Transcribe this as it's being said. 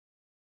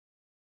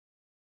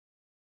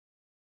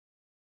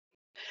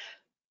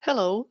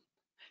Hello,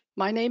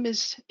 my name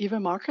is Eva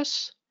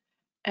Marcus,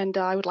 and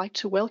I would like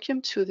to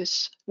welcome to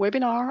this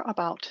webinar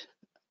about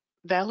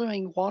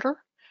valuing water,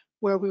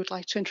 where we would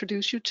like to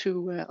introduce you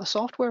to a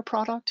software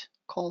product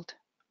called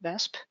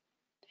VASP.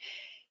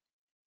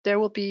 There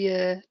will be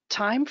a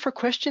time for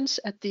questions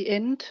at the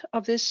end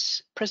of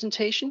this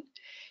presentation.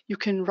 You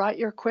can write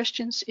your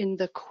questions in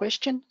the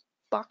question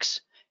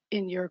box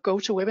in your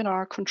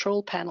GoToWebinar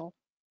control panel.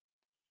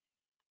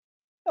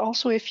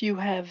 Also, if you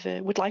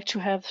would like to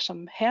have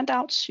some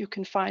handouts, you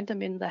can find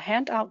them in the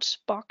handouts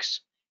box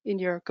in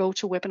your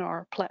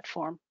GoToWebinar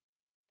platform.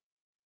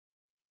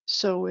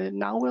 So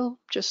now we'll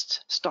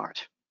just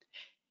start.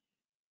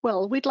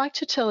 Well, we'd like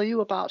to tell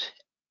you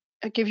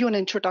give you an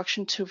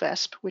introduction to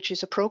VASP, which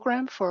is a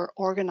program for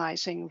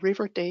organizing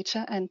river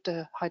data and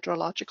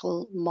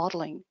hydrological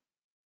modeling.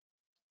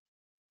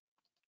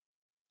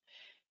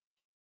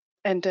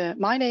 And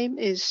my name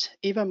is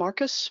Eva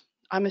Marcus.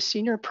 I'm a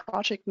senior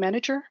project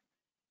manager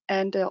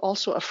and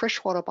also a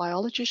freshwater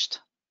biologist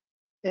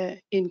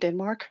in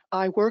Denmark.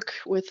 I work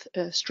with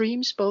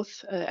streams,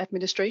 both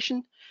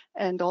administration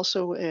and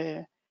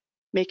also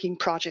making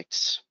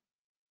projects.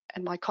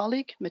 And my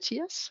colleague,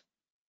 Matthias.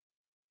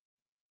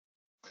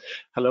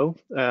 Hello,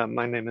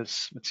 my name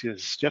is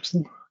Matthias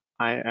Jepsen.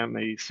 I am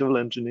a civil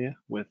engineer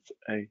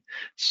within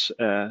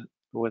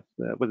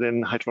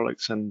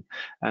hydraulics and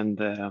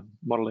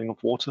modeling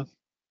of water,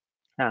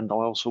 and I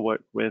also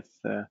work with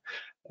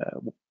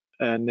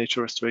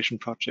nature restoration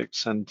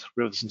projects and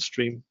rivers and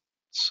streams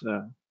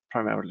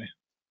primarily.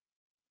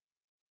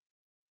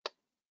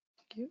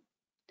 Thank you.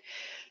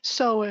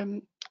 So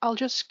I'll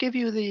just give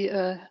you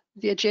the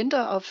agenda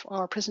of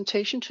our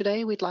presentation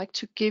today. We'd like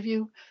to give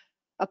you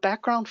a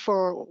background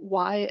for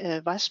why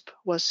VASP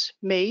was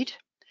made,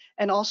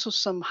 and also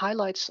some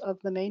highlights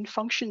of the main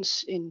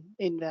functions in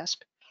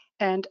VASP,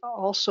 and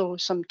also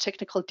some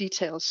technical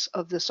details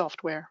of the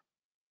software.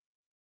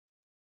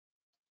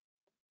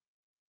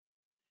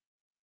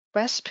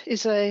 VASP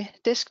is a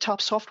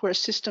desktop software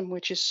system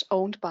which is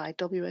owned by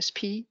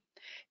WSP.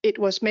 It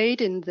was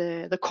made in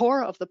the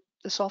core of the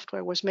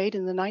software was made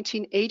in the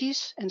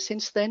 1980s, and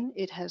since then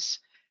it has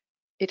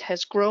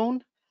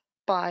grown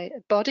by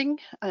budding.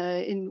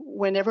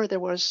 Whenever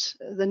there was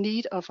the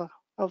need of a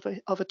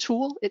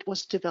tool, it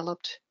was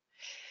developed.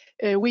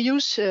 We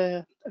use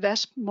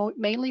VASP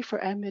mainly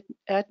for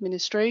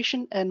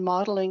administration and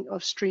modeling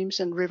of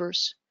streams and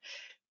rivers.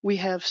 We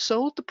have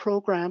sold the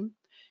program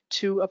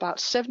to about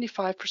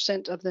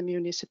 75% of the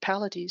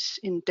municipalities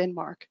in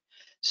Denmark.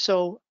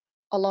 So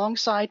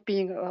alongside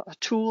being a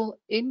tool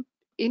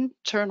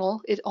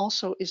internal, it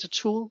also is a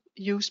tool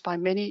used by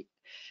many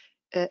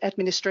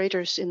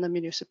administrators in the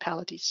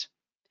municipalities.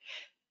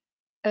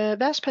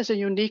 VASP has a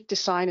unique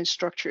design and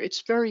structure.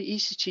 It's very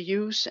easy to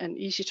use and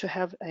easy to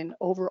have an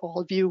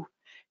overall view.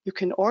 You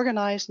can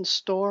organize and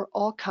store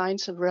all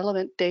kinds of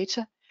relevant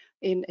data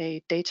in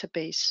a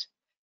database.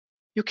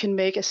 You can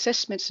make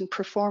assessments and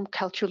perform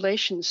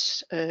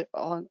calculations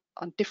on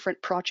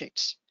different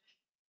projects.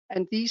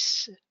 And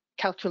these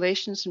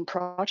calculations and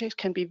projects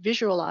can be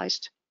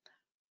visualized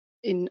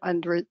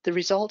under the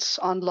results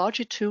on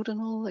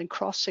longitudinal and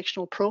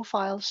cross-sectional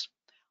profiles,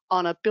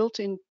 on a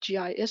built-in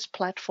GIS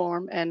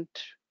platform, and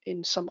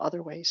in some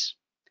other ways.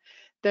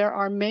 There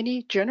are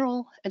many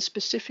general and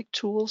specific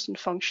tools and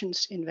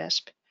functions in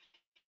VASP. I'll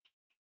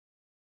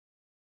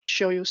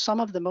show you some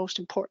of the most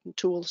important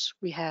tools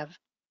we have.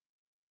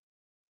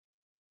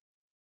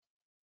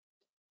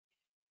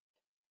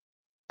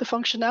 The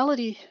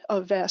functionality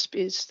of VASP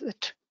is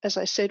that, as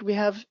I said, we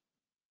have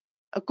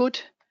a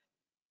good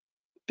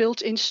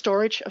built-in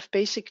storage of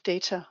basic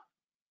data.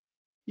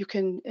 You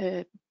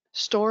can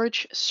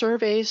storage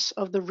surveys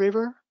of the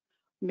river,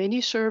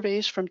 many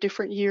surveys from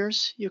different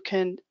years. You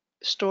can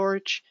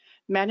storage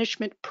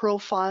management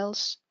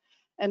profiles,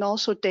 and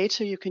also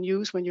data you can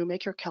use when you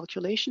make your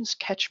calculations,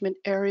 catchment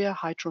area,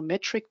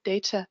 hydrometric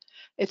data,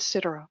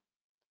 etc.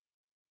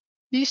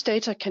 These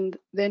data can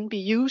then be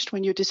used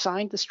when you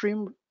design the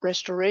stream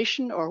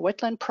restoration or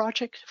wetland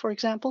project, for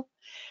example.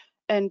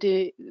 And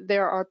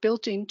there are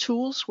built-in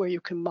tools where you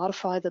can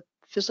modify the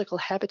physical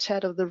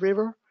habitat of the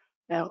river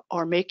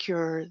or make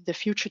the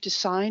future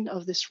design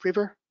of this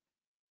river,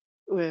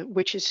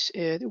 which is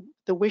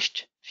the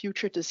wished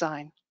future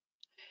design.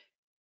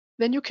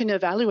 Then you can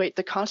evaluate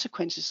the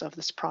consequences of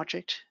this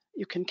project.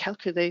 You can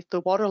calculate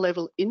the water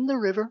level in the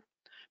river,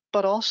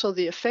 but also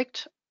the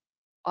effect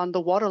on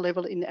the water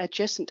level in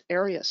adjacent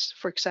areas,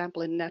 for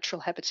example, in natural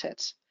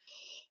habitats.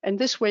 And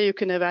this way you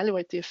can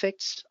evaluate the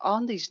effects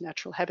on these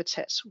natural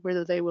habitats,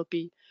 whether they will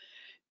be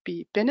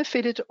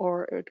benefited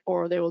or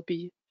they will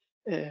be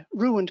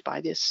ruined by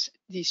these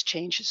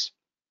changes.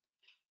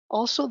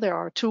 Also, there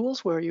are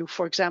tools where you,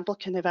 for example,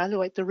 can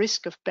evaluate the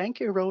risk of bank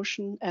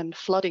erosion and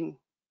flooding.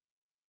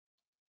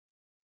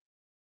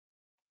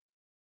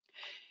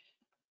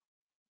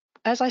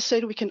 As I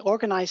said, we can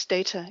organize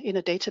data in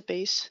a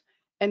database,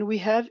 and we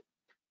have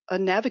a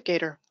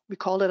navigator. We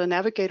call it a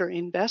navigator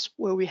in VASP,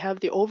 where we have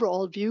the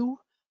overall view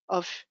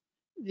of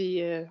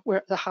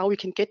how we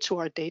can get to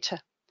our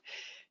data.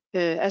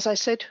 As I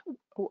said,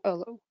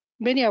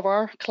 many of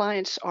our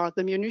clients are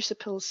the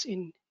municipals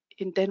in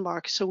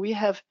Denmark. So we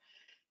have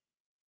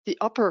the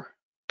upper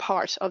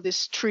part of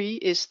this tree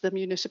is the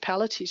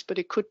municipalities, but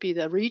it could be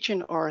the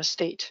region or a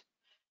state.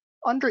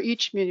 Under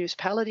each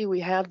municipality,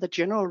 we have the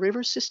general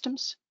river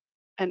systems,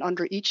 and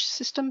under each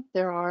system,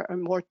 there are a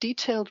more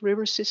detailed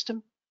river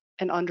system,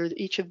 and under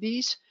each of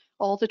these,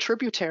 all the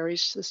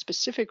tributaries, the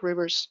specific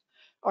rivers,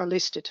 are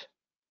listed.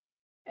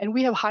 And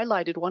we have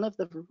highlighted one of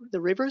the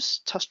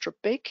rivers, Tostrup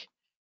Bæk,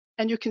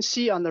 and you can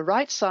see on the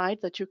right side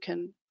that you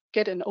can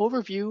get an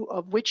overview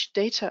of which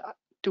data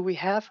do we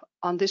have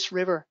on this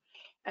river.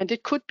 And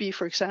it could be,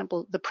 for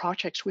example, the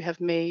projects we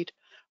have made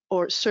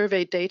or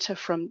survey data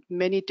from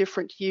many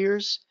different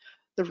years,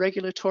 the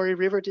regulatory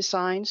river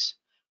designs,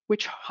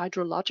 which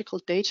hydrological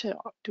data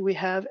do we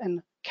have,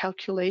 and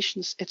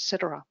calculations,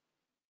 etc.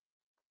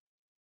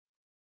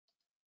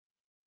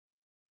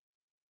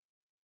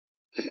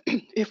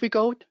 If we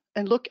go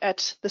and look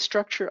at the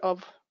structure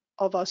of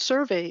a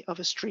survey of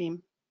a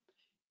stream,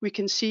 we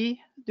can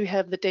see we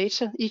have the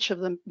data, each of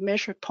the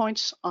measured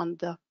points on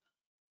the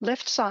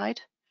left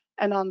side,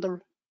 and on the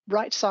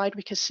right side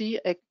we can see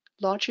a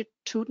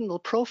longitudinal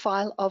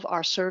profile of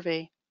our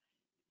survey.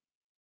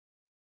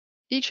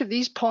 Each of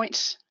these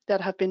points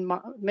that have been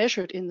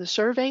measured in the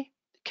survey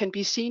can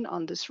be seen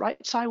on this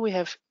right side. We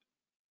have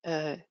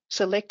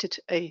selected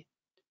a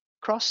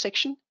cross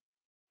section,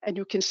 and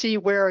you can see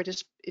where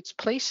it's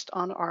placed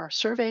on our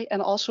survey,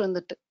 and also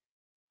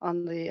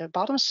on the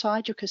bottom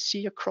side you can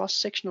see a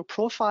cross-sectional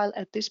profile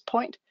at this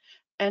point,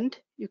 and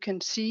you can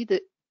see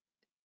that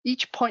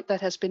each point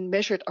that has been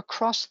measured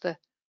across the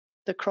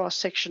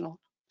cross-sectional.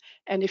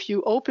 And if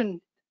you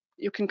open,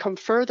 you can come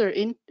further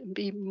in and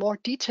be more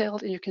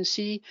detailed, and you can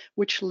see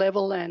which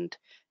level and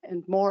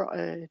more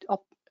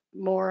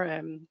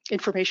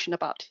information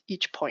about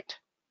each point.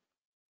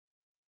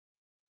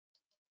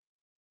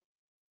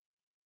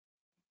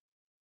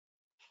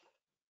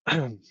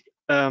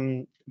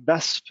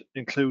 VASP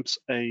includes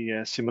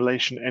a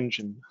simulation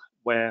engine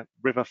where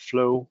river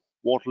flow,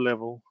 water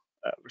level,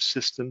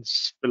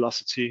 resistance,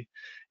 velocity,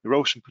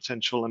 erosion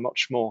potential, and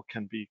much more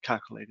can be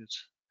calculated.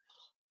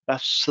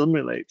 VASP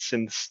simulates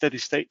in steady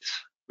state,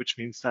 which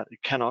means that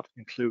it cannot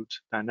include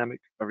dynamic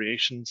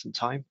variations in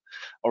time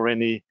or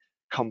any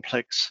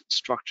complex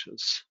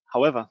structures.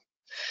 However,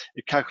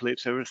 it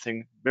calculates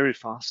everything very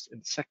fast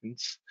in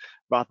seconds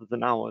rather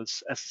than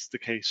hours, as is the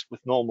case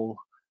with normal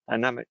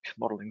dynamic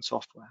modeling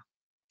software.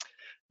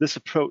 This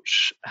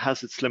approach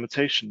has its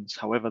limitations.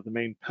 However, the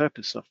main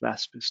purpose of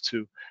VASP is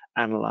to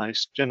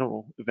analyze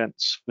general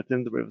events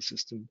within the river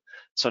system,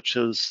 such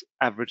as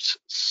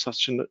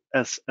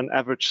an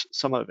average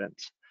summer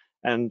event,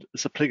 and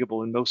is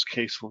applicable in most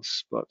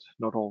cases, but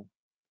not all.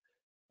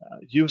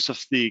 Use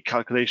of the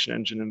calculation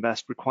engine in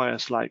VASP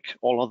requires, like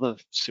all other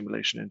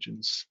simulation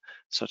engines,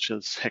 such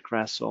as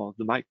HEC-RAS or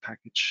the MIC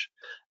package,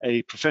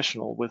 a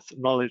professional with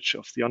knowledge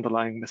of the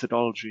underlying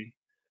methodology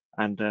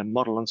and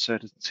model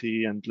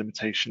uncertainty and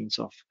limitations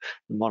of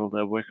the model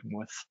they're working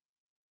with.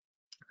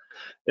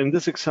 In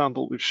this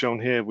example we've shown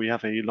here, we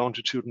have a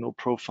longitudinal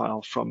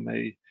profile from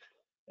a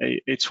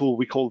tool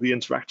we call the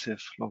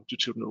interactive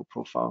longitudinal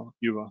profile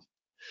viewer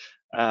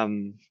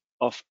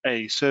of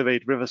a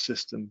surveyed river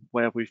system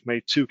where we've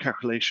made two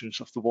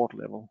calculations of the water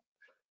level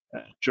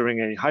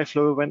during a high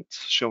flow event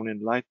shown in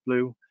light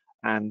blue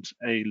and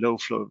a low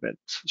flow event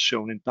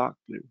shown in dark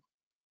blue.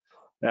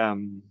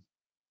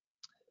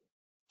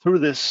 Through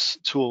this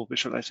tool,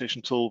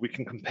 visualization tool, we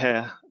can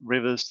compare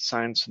rivers,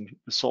 designs, and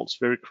results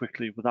very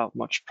quickly without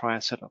much prior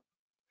setup.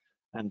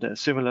 And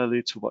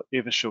similarly to what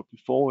Eva showed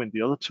before in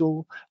the other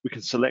tool, we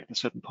can select a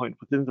certain point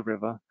within the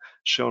river,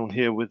 shown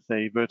here with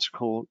a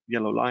vertical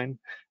yellow line,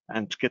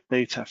 and get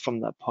data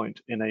from that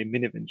point in a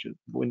mini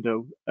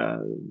window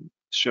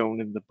shown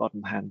in the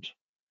bottom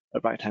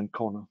right-hand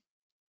corner.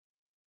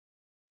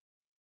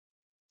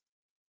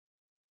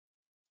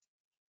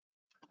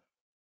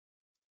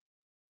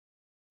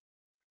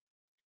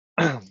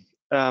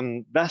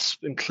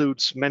 VASP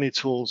includes many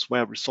tools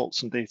where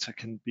results and data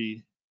can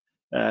be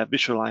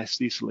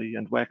visualized easily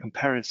and where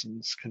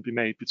comparisons can be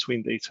made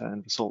between data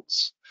and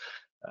results.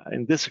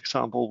 In this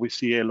example, we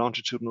see a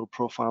longitudinal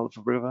profile of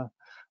a river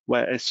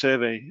where a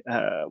survey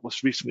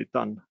was recently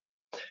done.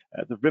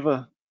 The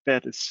river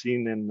bed is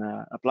seen in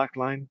a black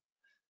line.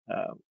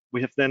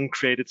 We have then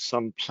created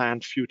some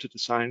planned future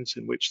designs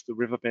in which the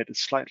riverbed is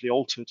slightly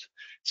altered,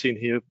 seen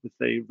here with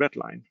a red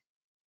line.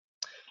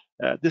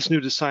 This new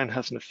design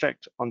has an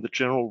effect on the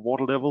general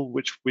water level,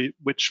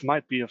 which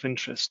might be of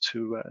interest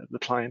to the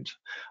client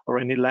or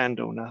any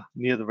landowner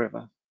near the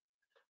river.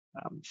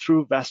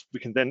 Through VASP, we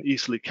can then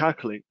easily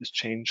calculate this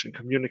change and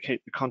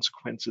communicate the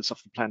consequences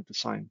of the planned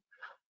design.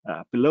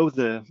 Below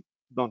the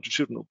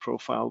longitudinal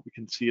profile, we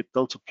can see a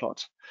delta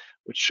plot,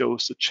 which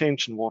shows the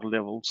change in water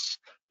levels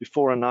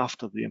before and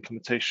after the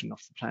implementation of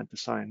the planned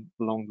design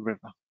along the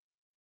river.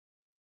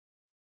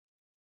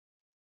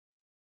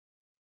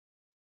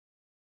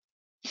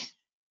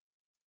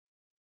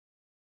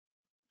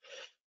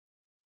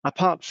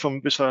 Apart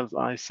from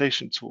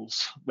visualization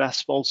tools,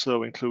 VASP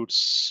also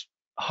includes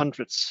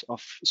hundreds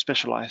of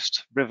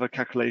specialized river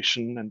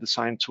calculation and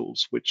design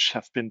tools which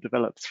have been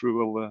developed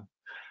through over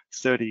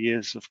 30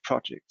 years of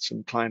projects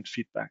and client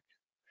feedback.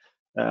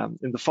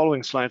 In the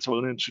following slides, I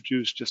will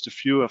introduce just a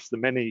few of the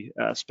many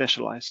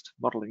specialized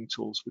modeling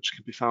tools which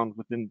can be found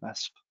within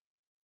VASP.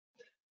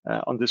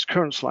 On this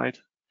current slide,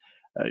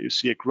 you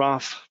see a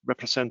graph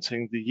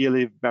representing the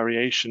yearly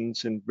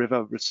variations in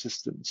river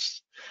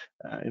resistance,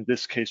 in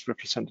this case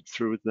represented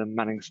through the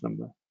Manning's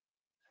number.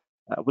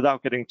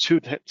 Without getting too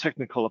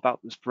technical about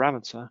this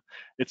parameter,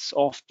 it's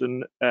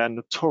often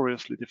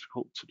notoriously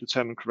difficult to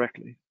determine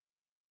correctly.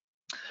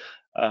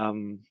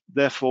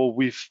 Therefore,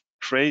 we've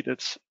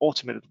created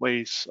automated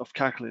ways of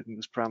calculating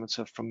this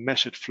parameter from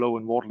measured flow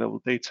and water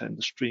level data in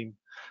the stream,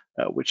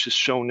 which is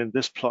shown in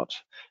this plot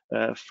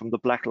from the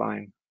black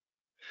line.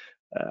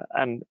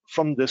 And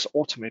from this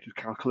automated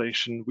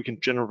calculation, we can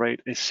generate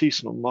a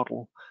seasonal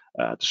model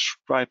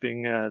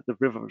describing the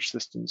river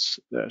resistance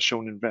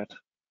shown in red.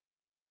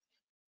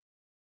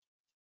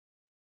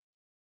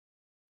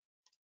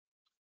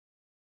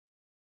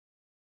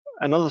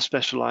 Another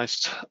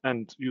specialized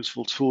and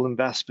useful tool in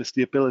VASP is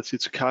the ability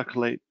to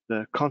calculate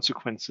the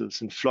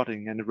consequences in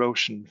flooding and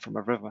erosion from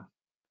a river.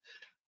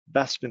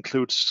 VASP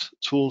includes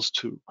tools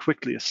to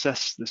quickly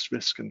assess this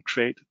risk and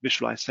create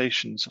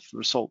visualizations of the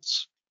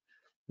results.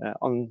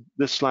 On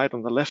this slide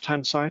on the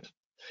left-hand side,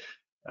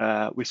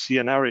 we see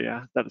an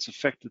area that is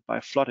affected by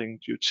flooding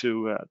due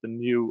to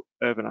an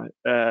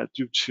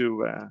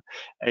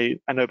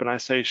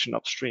urbanization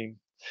upstream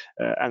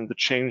and the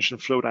change in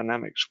flow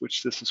dynamics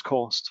which this has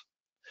caused.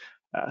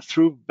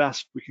 Through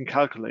VASP, we can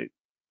calculate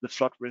the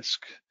flood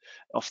risk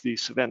of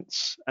these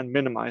events and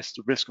minimize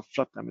the risk of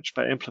flood damage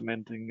by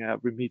implementing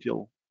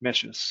remedial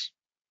measures.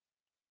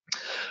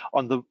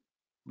 On the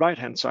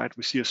right-hand side,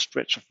 we see a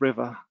stretch of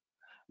river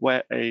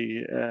where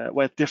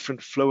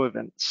different flow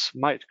events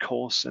might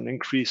cause an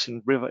increase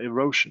in river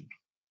erosion.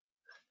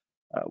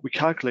 We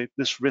calculate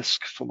this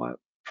risk from a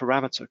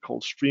parameter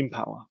called stream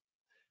power.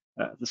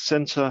 The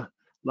center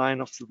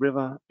line of the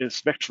river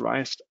is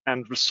vectorized,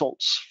 and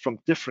results from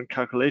different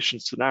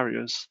calculation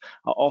scenarios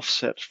are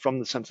offset from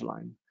the center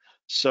line.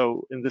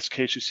 So in this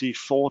case, you see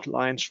 4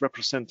 lines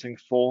representing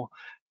 4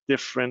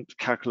 different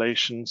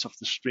calculations of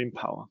the stream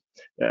power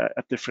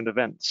at different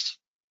events.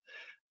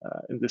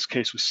 In this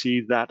case, we see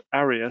that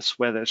areas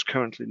where there's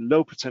currently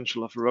low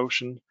potential of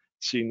erosion,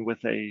 seen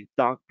with a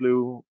dark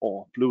blue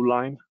or blue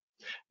line,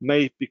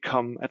 may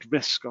become at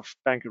risk of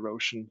bank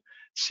erosion,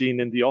 seen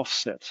in the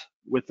offset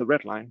with the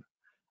red line,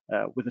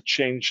 with a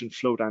change in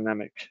flow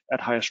dynamic at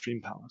higher stream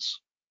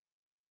powers.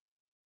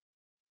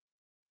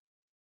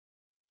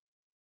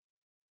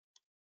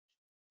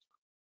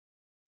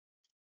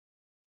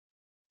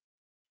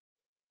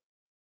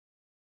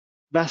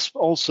 VASP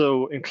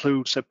also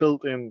includes a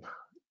built-in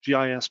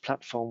GIS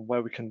platform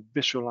where we can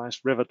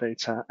visualize river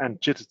data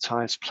and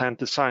digitize plant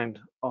design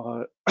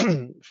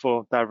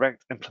for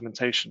direct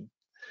implementation.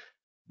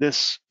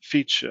 This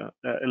feature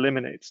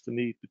eliminates the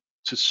need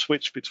to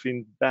switch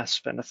between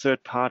VASP and a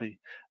third-party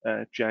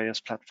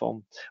GIS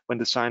platform when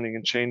designing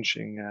and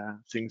changing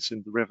things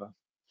in the river.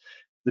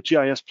 The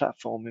GIS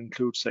platform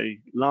includes a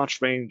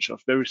large range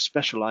of very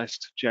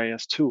specialized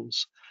GIS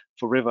tools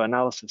for river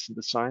analysis and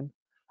design,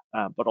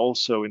 but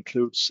also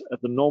includes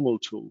the normal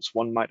tools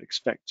one might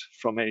expect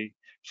from a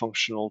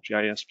functional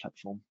GIS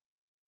platform.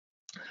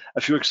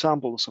 A few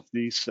examples of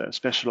these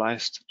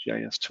specialized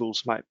GIS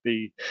tools might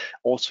be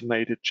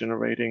automated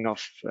generating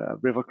of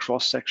river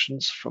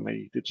cross-sections from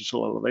a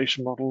digital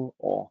elevation model,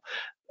 or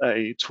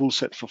a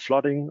toolset for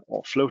flooding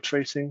or flow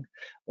tracing,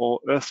 or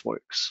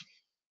earthworks.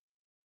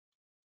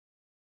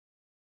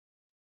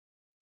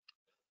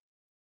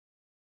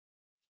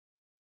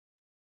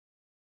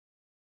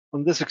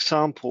 On this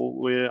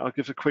example, I'll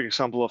give a quick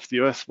example of the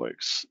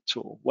earthworks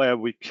tool, where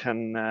we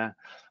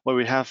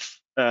have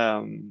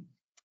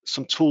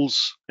some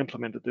tools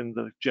implemented in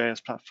the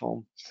GIS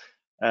platform,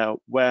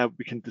 where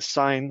we can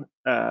design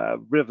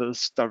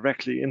rivers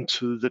directly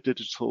into the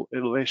digital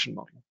elevation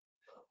model.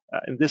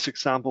 In this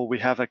example, we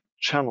have a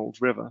channeled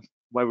river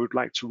where we would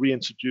like to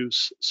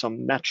reintroduce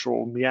some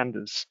natural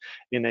meanders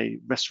in a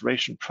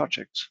restoration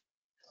project.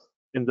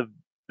 In the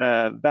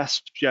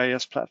VASP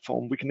GIS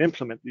platform, we can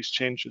implement these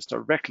changes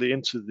directly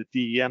into the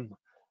DEM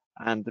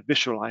and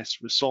visualize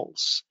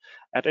results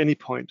at any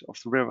point of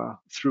the river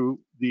through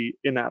the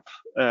in-app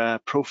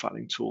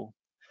profiling tool.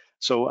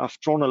 So I've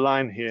drawn a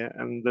line here,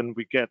 and then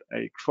we get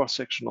a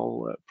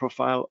cross-sectional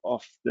profile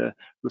of the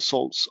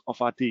results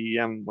of our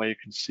DEM, where you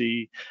can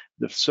see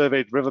the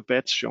surveyed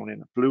riverbeds shown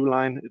in a blue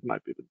line. It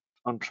might be a bit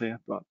unclear,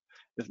 but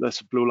if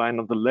there's a blue line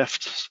on the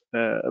left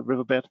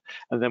riverbed,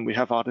 and then we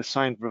have our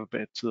designed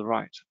riverbed to the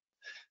right.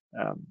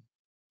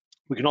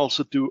 We can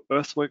also do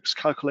earthworks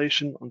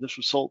calculation on this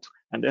result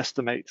and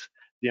estimate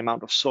the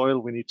amount of soil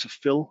we need to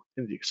fill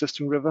in the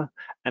existing river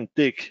and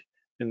dig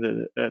in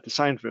the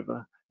designed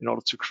river in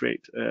order to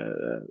create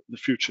the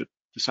future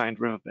designed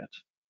riverbed.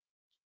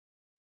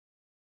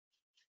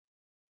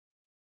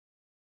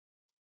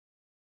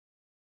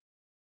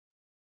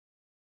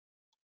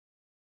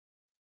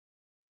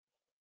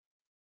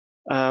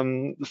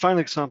 The final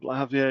example I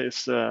have here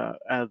is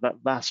that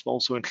VASP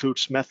also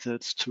includes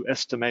methods to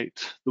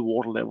estimate the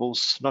water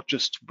levels, not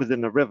just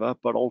within a river,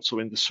 but also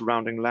in the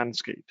surrounding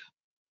landscape.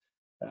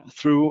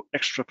 Through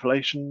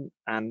extrapolation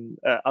and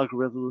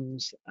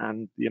algorithms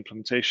and the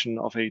implementation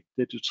of a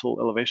digital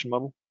elevation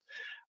model,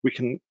 we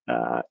can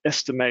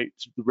estimate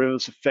the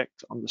river's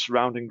effect on the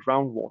surrounding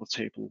groundwater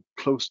table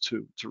close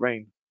to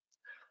terrain.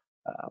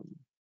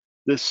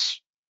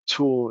 This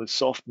tool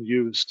is often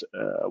used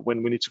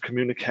when we need to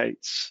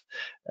communicate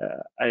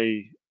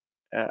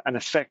an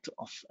effect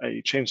of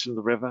a change in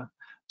the river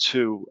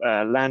to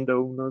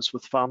landowners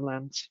with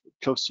farmlands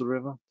close to the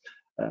river.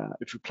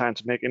 If we plan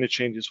to make any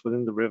changes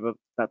within the river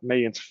that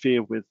may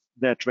interfere with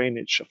their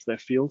drainage of their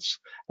fields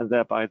and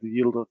thereby the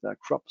yield of their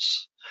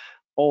crops.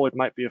 Or it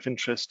might be of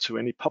interest to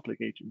any public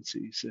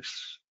agencies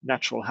if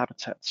natural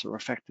habitats are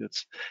affected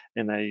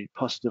in a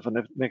positive or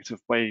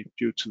negative way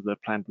due to the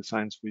plan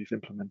designs we've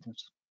implemented.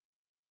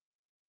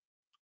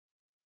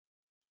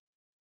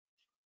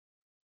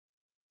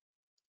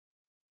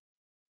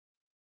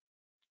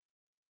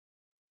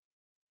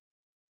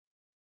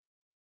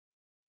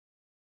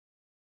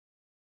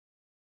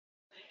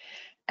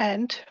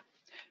 And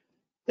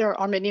there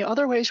are many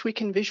other ways we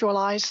can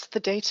visualize the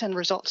data and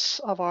results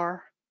of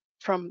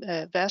from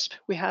VASP.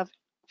 We have,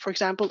 for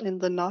example, in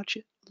the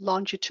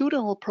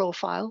longitudinal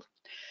profile,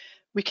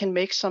 we can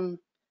make some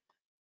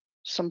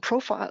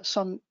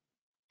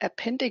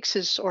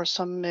appendixes or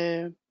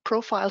some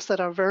profiles that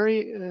are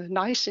very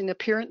nice in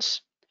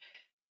appearance.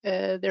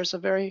 There's a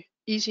very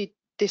easy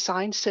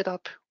design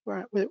setup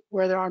where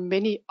there are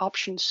many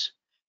options.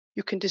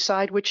 You can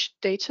decide which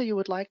data you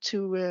would like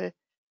to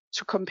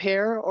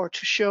compare or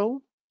to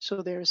show.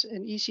 So there's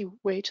an easy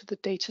way to the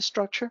data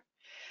structure.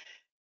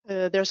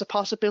 There's a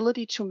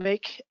possibility to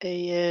make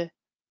a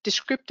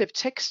descriptive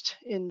text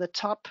in the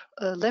top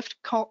left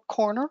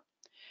corner.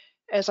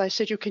 As I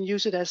said, you can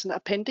use it as an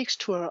appendix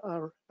to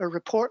a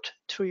report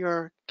to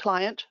your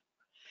client.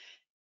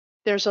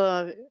 There's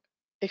a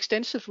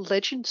extensive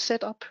legend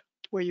setup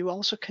where you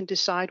also can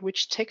decide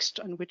which text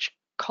and which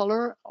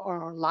color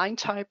or line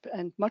type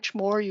and much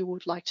more you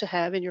would like to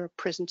have in your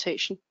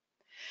presentation.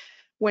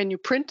 When you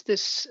print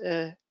this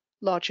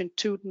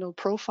longitudinal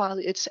profile,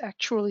 it's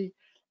actually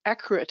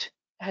accurate,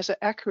 has an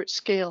accurate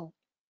scale.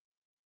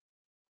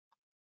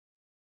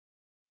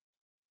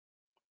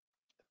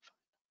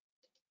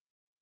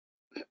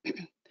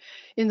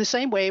 In the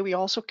same way, we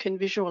also can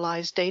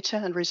visualize data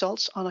and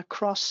results on a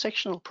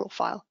cross-sectional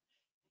profile.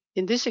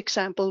 In this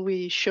example,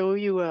 we show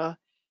you a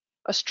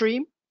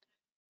stream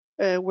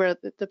where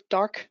the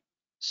dark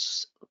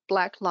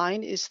black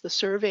line is the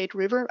surveyed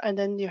river, and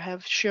then you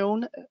have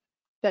shown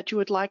that you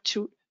would like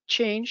to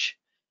change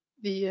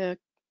the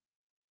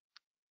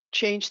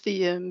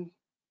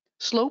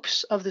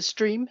slopes of the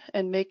stream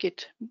and make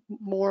it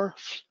more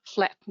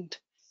flattened.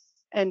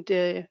 And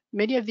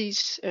many of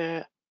these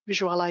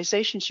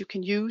visualizations you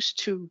can use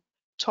to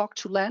talk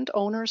to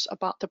landowners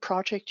about the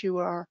project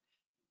you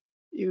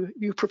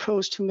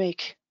propose to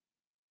make.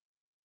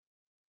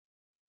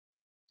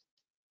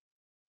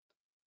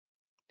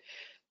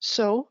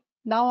 So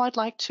now I'd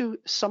like to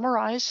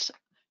summarize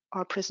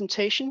our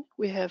presentation.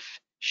 We have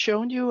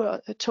shown you,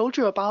 told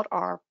you about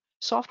our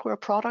software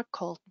product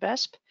called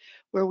VASP,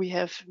 where we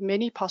have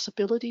many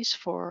possibilities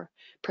for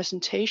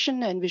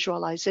presentation and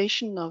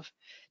visualization of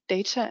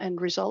data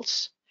and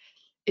results.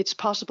 It's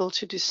possible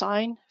to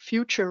design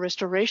future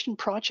restoration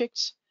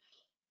projects.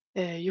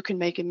 You can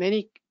make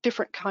many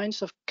different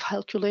kinds of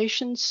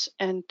calculations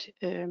and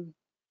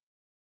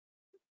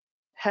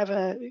have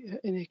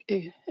an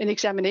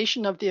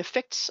examination of the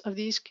effects of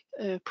these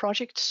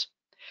projects.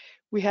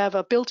 We have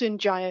a built-in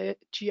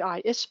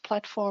GIS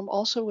platform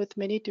also with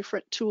many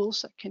different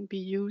tools that can be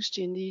used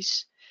in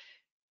these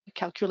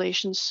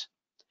calculations.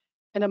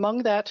 And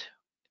among that,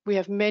 we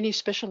have many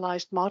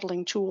specialized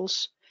modeling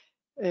tools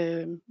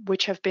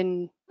which have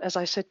been, as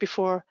I said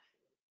before,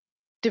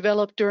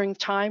 developed during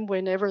time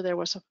whenever there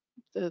was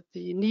the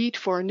need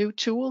for a new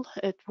tool.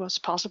 It was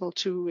possible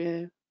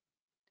to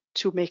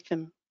make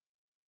them.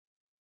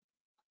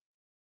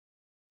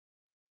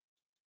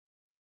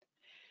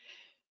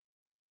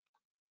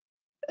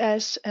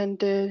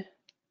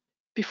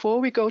 Before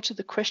we go to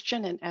the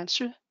question and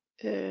answer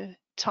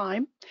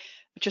time,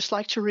 I'd just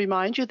like to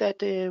remind you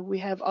that we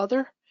have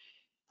other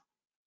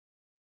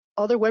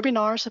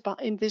webinars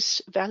in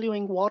this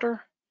valuing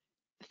water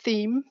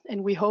theme,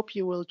 and we hope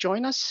you will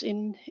join us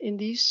in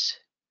these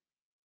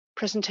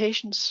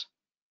presentations.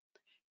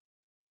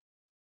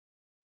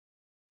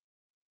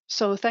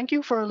 So thank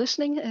you for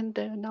listening, and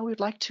now we'd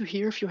like to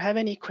hear if you have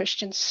any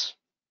questions.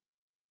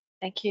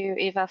 Thank you,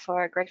 Eva,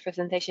 for a great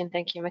presentation.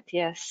 Thank you,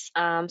 Matthias.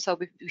 So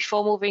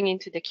before moving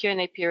into the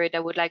Q&A period,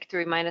 I would like to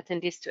remind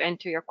attendees to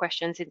enter your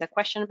questions in the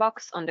question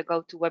box on the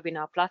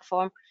GoToWebinar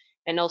platform.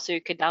 And also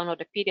you can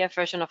download a PDF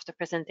version of the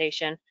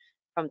presentation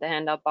from the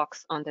handout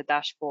box on the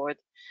dashboard.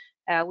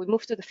 We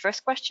move to the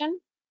first question.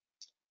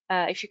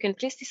 If you can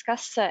please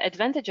discuss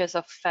advantages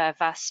of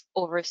VASP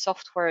over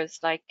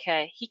softwares like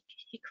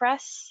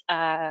HICRAS,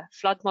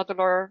 Flood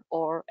Modeler,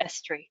 or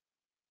S3.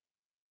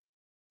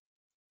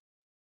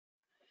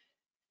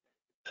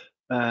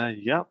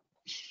 Yeah.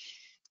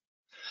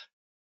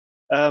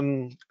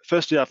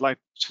 Firstly, I'd like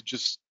to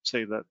just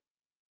say that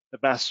the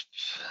VASP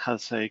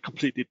has a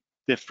completely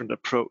different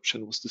approach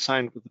and was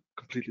designed with a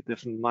completely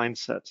different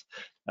mindset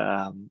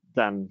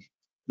than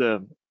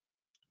the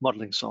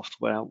modeling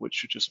software,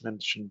 which you just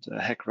mentioned,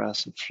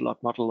 HEC-RAS and Flood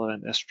Modeler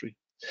and Estuary,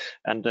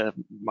 and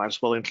might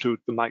as well include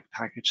the mic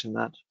package in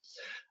that.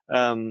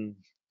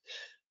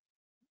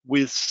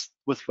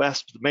 With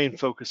VASP, the main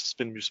focus has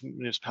been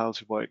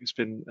municipality work. It's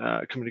been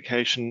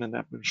communication and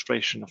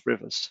administration of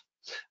rivers,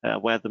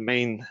 where the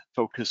main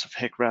focus of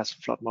HEC-RAS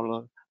and Flood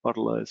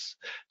Modeler is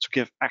to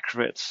give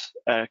accurate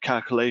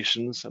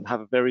calculations and have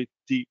a very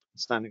deep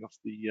understanding of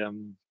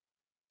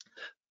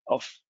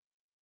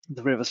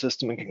the river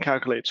system and can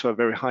calculate to a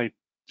very high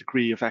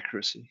degree of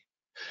accuracy.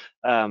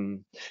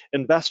 In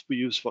VASP, we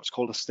use what's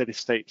called a steady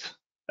state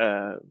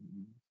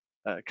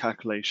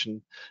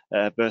calculation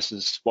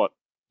versus what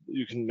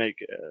you can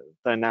make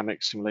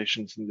dynamic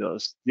simulations in the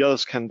others. The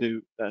others can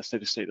do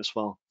steady state as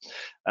well.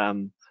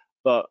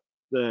 But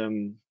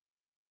the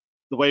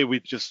way we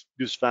just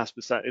use VASP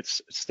is that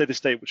it's steady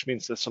state, which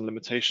means there's some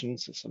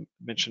limitations, as I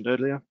mentioned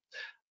earlier.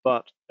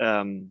 But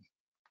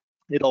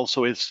it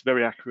also is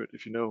very accurate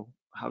if you know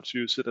how to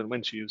use it and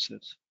when to use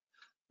it.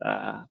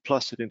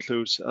 Plus, it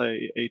includes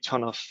a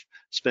ton of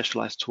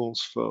specialized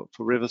tools for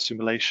river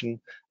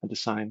simulation and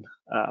design.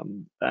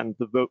 And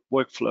the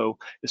workflow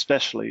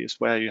especially is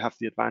where you have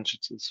the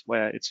advantages,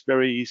 where it's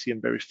very easy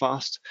and very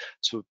fast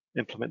to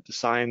implement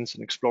designs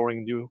and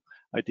exploring new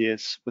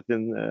ideas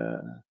within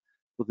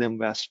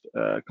VASP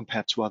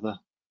compared to other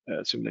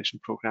simulation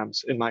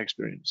programs, in my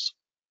experience.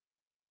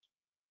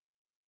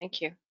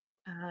 Thank you.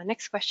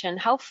 Next question,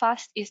 how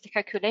fast is the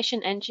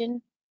calculation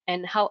engine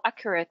and how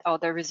accurate are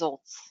the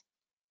results?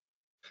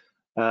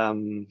 I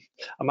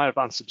might have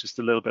answered just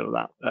a little bit of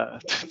that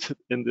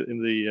in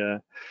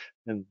the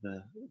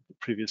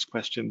previous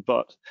question,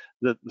 but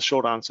the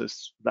short answer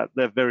is that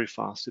they're very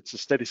fast. It's a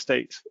steady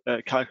state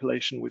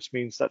calculation, which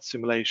means that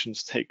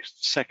simulations take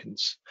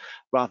seconds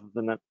rather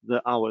than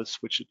the hours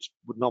which it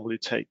would normally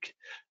take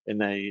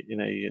in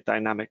a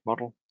dynamic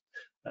model.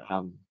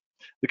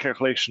 The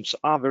calculations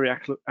are very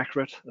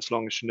accurate as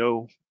long as you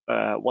know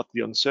what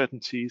the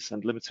uncertainties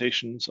and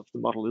limitations of the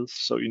model is.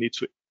 So you need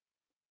to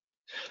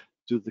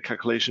do the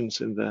calculations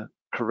in the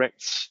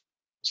correct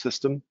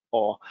system,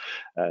 or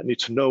need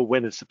to know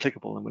when it's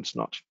applicable and when it's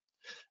not.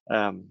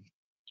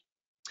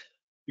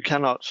 You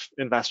cannot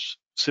in VASP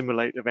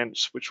simulate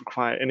events which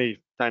require any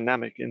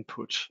dynamic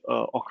input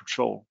or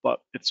control, but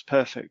it's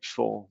perfect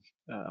for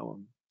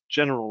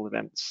general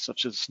events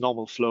such as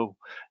normal flow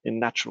in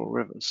natural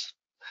rivers.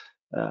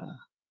 The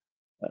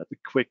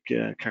quick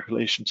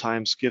calculation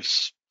times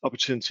gives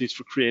opportunities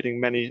for creating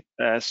many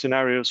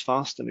scenarios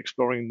fast and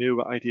exploring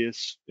new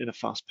ideas in a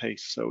fast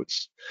pace. So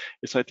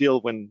it's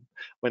ideal when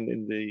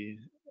in the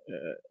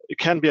it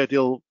can be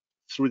ideal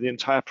through the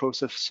entire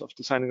process of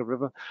designing a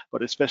river,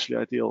 but especially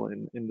ideal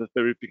in the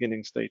very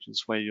beginning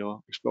stages where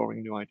you're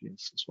exploring new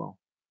ideas as well.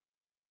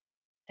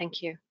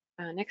 Thank you.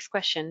 Next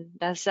question,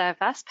 does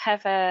VASP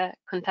have a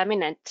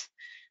contaminant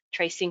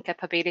tracing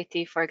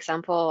capability, for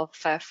example,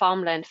 of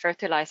farmland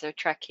fertilizer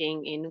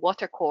tracking in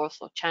watercourse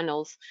or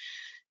channels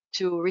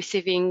to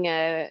receiving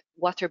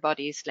water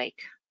bodies like?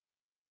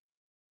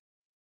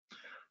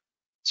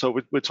 So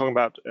we're talking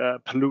about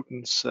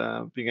pollutants,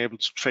 being able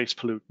to trace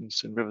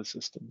pollutants in river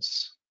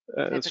systems.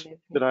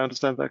 Did I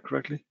understand that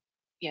correctly?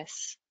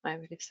 Yes, I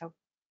believe so.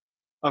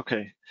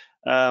 Okay.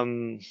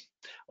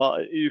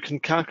 Well, you can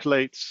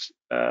calculate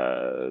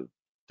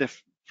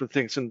different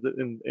things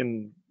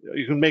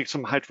you can make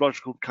some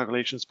hydrological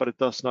calculations, but it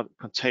does not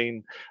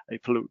contain a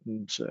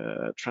pollutant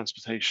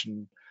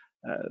transportation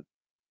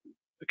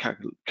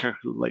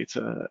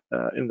calculator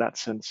in that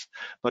sense,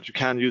 but you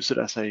can use it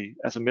as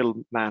a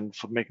middleman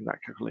for making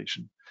that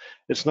calculation.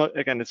 It's not,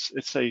 again,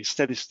 it's a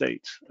steady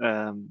state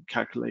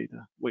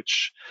calculator,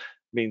 which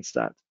means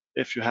that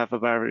if you have a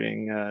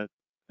varying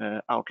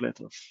outlet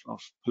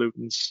of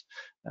pollutants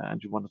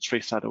and you want to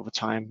trace that over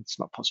time, it's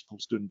not possible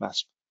to do in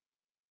VASP.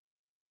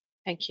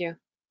 Thank you.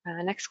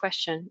 Next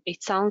question.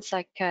 It sounds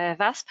like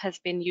VASP has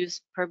been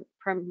used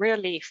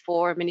primarily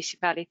for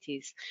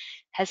municipalities.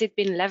 Has it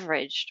been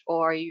leveraged,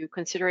 or are you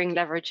considering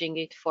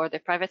leveraging it for the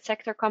private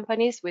sector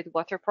companies with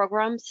water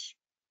programs?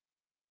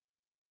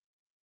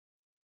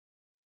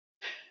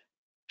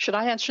 Should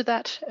I answer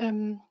that?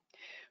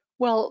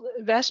 Well,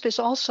 VASP has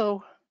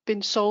also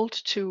been sold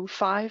to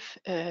 5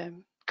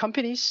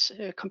 companies,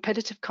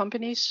 competitive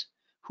companies,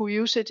 who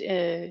use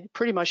it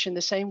pretty much in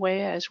the same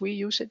way as we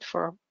use it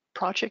for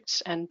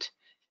projects and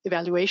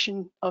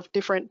evaluation of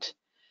different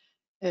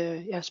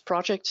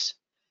projects.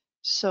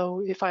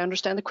 So if I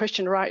understand the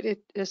question right,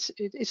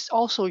 it's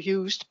also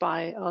used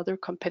by other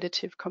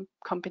competitive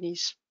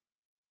companies.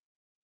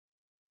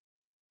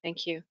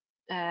 Thank you.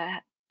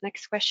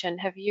 Next question,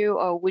 have you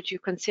or would you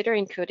consider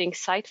including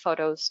site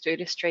photos to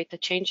illustrate the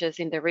changes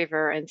in the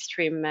river and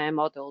stream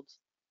modeled?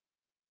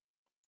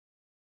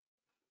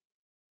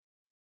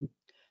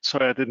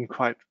 Sorry, I didn't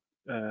quite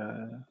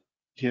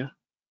hear.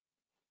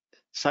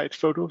 Site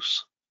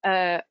photos?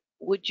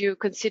 would you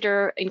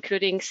consider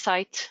including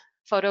site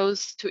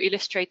photos to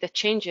illustrate the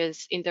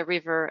changes in the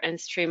river and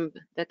stream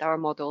that are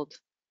modeled?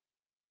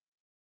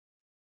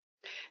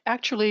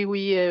 Actually,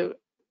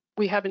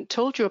 we haven't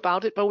told you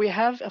about it, but we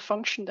have a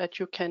function that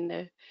you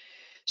can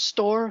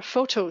store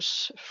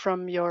photos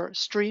from your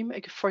stream.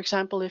 For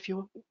example, if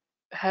you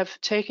have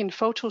taken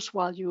photos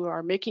while you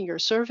are making your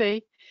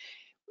survey,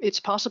 it's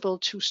possible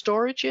to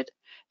storage it,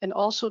 and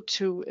also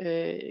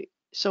to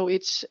so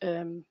it's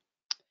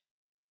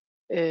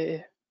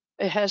it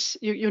has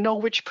you know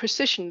which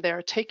position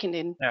they're taken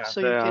in, Yeah,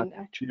 so they you are can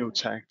actually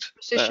geotagged.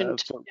 positioned,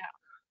 So,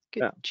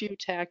 get yeah.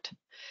 geotagged.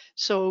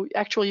 So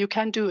actually, you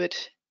can do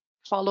it,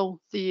 follow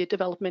the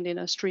development in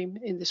a stream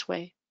in this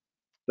way.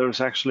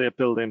 There's actually a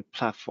built-in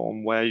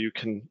platform where you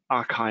can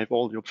archive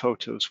all your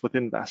photos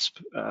within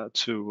VASP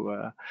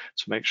to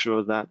make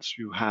sure that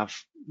you have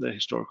the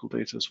historical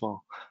data as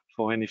well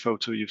for any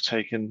photo you've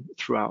taken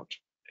throughout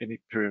any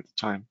period of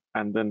time,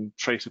 and then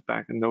trace it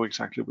back and know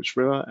exactly which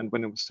river and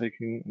when it was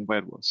taken and where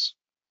it was.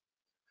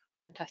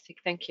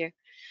 Fantastic, thank you.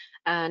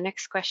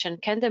 Next question,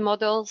 can the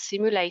model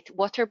simulate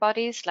water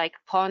bodies like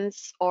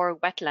ponds or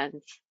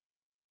wetlands?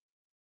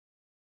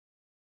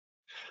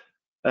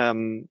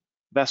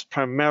 VASP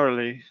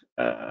primarily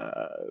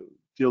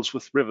deals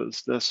with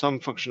rivers. There's some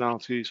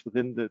functionalities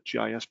within the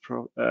GIS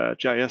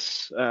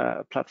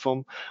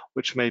platform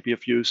which may be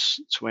of use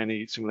to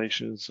any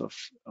simulations of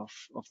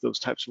those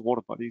types of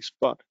water bodies,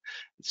 but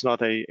it's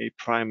not a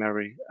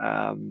primary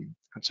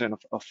concern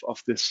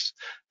of this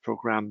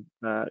program.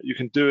 You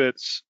can do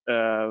it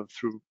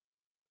through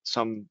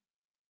some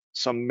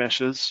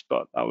measures,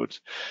 but I would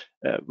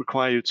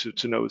require you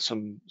to know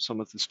some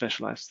of the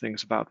specialized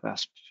things about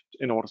VASP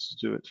in order to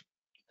do it.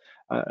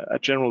 A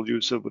general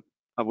user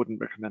I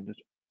wouldn't recommend it.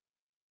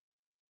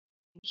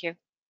 Thank you.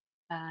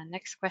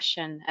 Next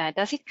question,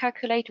 does it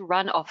calculate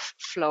runoff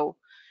flow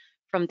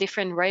from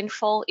different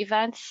rainfall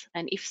events,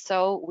 and if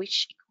so,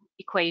 which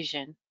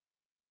equation?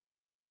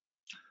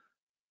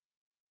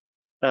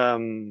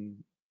 VASP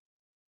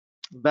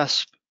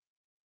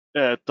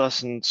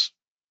doesn't,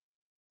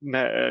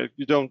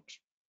 you don't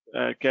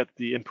get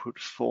the input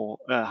for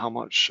how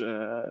much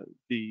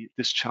the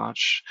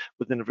discharge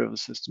within a river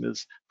system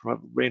is from a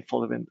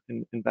rainfall event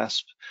in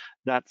VASP.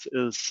 That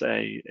is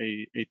a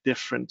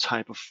different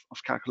type of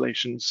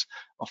calculations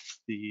of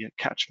the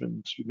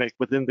catchment. You make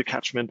within the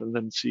catchment and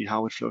then see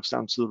how it flows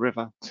down to the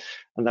river,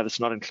 and that is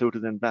not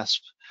included in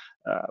VASP.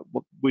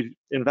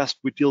 In VASP,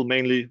 we deal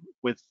mainly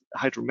with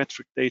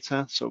hydrometric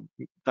data, so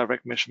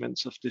direct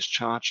measurements of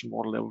discharge and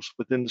water levels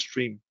within the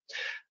stream.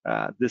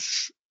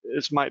 This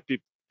might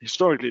be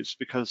historically, it's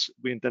because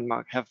we in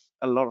Denmark have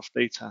a lot of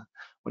data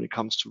when it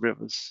comes to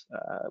rivers.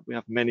 We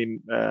have many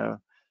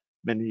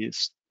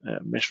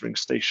measuring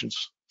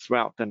stations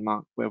throughout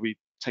Denmark where we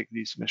take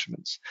these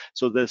measurements.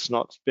 So there's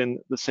not been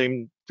the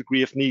same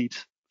degree of need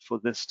for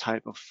this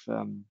type of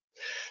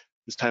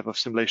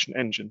simulation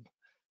engine.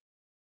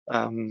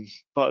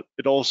 But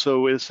it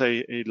also is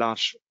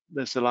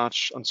there's a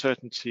large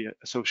uncertainty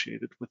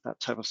associated with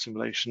that type of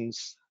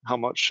simulations. How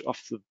much of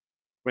the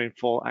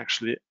rainfall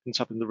actually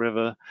ends up in the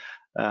river?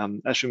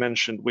 As you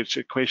mentioned, which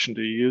equation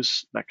do you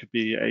use? That could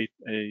be a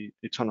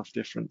ton of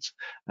difference,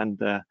 and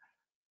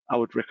I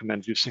would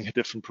recommend using a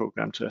different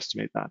program to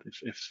estimate that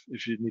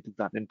if you needed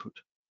that input.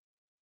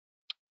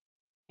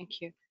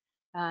 Thank you.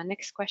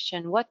 Next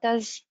question, what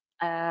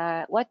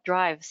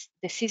drives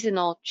the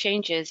seasonal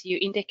changes you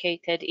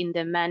indicated in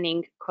the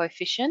Manning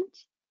coefficient?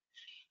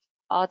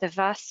 Are the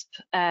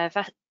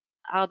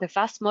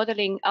VASP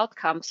modeling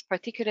outcomes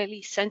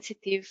particularly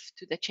sensitive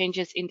to the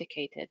changes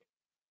indicated?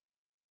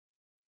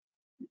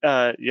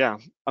 Yeah,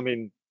 I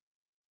mean,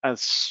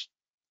 as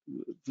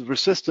the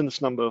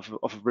resistance number of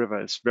a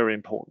river is very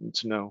important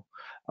to know.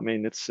 I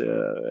mean, it's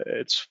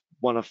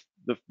one of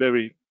the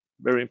very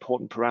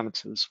important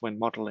parameters when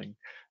modeling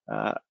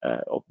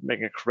or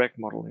making a correct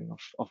modeling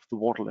of the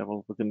water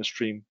level within the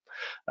stream.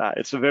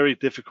 It's a very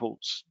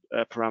difficult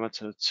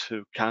parameter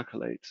to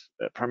calculate,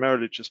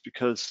 primarily just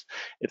because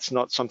it's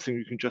not something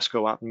you can just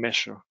go out and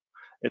measure.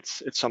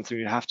 It's something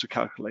you have to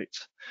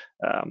calculate.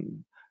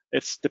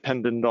 It's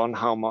dependent on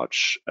how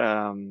much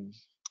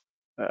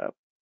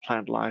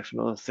plant life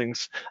and other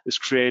things is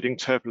creating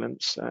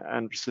turbulence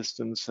and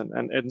resistance and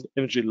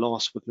energy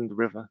loss within the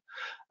river.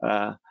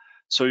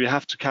 So you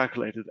have to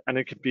calculate it, and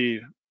it can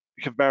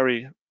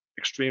vary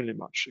extremely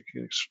much. It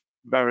can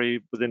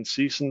vary within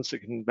seasons. It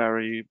can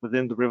vary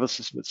within the river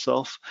system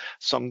itself.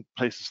 Some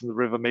places in the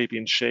river may be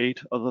in shade,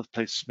 other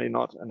places may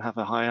not, and have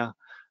a higher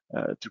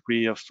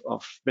degree of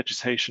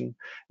vegetation.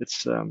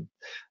 It's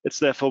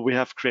therefore we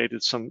have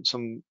created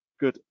some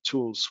good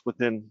tools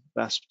within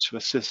VASP to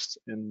assist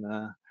in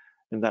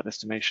that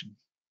estimation.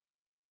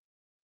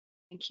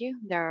 Thank you.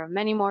 There are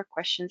many more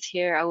questions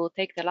here. I will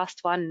take the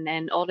last one,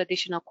 and all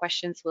additional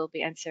questions will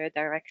be answered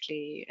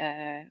directly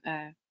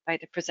by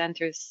the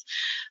presenters.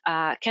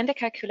 Can the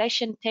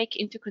calculation take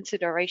into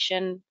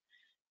consideration,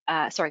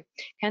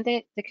 can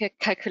the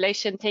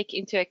calculation take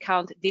into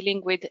account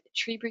dealing with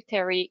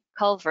tributary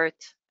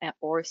culvert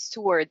or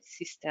seward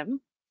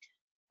system?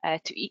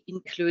 to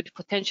include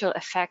potential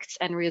effects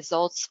and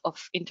results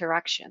of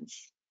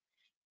interactions.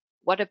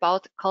 What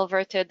about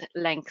culverted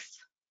length?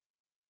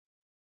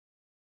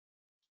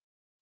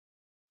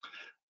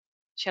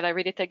 Shall I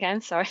read it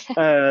again? Sorry.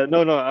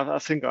 No, I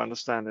think I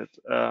understand it.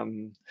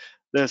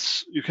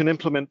 You can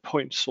implement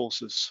point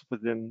sources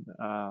within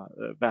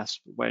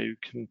VASP where you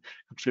can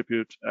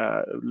contribute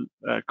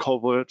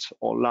culvert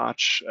or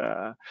large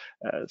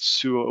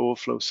sewer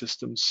overflow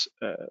systems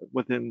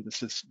within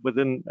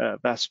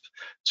VASP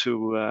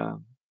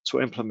to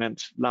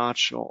implement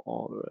large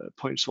or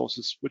point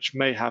sources which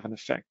may have an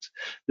effect.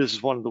 This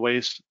is one of the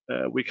ways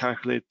we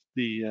calculate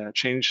the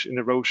change in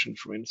erosion,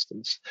 for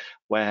instance,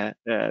 where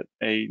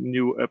a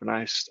new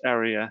urbanized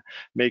area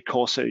may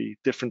cause a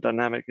different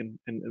dynamic in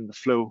the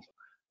flow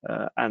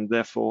and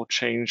therefore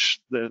change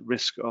the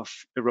risk of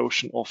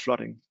erosion or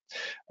flooding.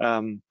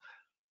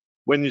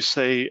 When you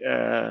say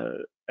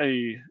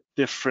a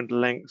different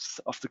length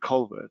of the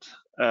culvert,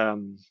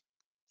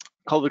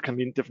 culvert can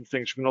mean different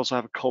things. You can also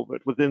have a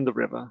culvert within the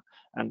river,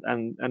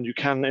 and you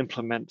can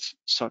implement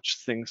such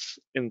things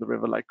in the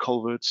river, like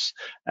culverts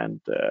and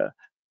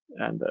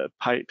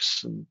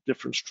pipes and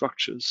different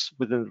structures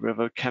within the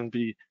river can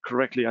be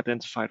correctly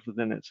identified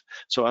within it.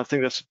 So I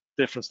think there's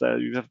a difference there.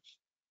 You have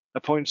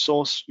a point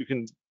source, you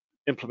can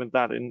implement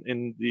that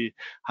in the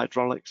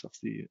hydraulics of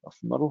the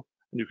model,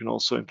 and you can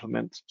also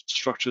implement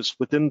structures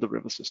within the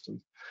river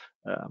system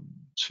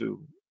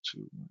to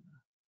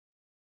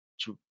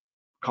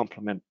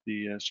complement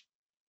the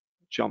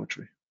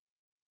geometry.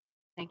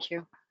 Thank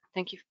you.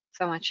 Thank you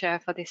so much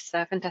for this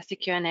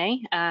fantastic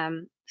Q&A.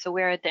 So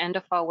we're at the end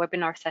of our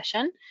webinar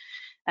session.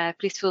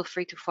 Please feel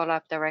free to follow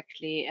up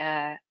directly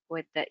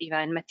with Eva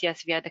and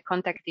Matthias via the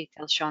contact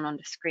details shown on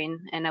the screen.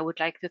 And I would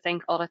like to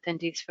thank all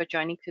attendees for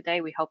joining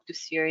today. We hope to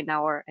see you in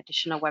our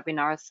additional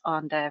webinars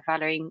on the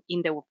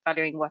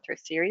Valuing Water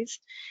series.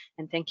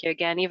 And thank you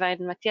again, Eva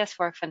and Matthias,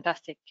 for a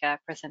fantastic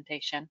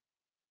presentation.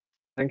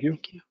 Thank you.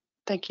 Thank you.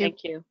 Thank you.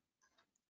 Thank you.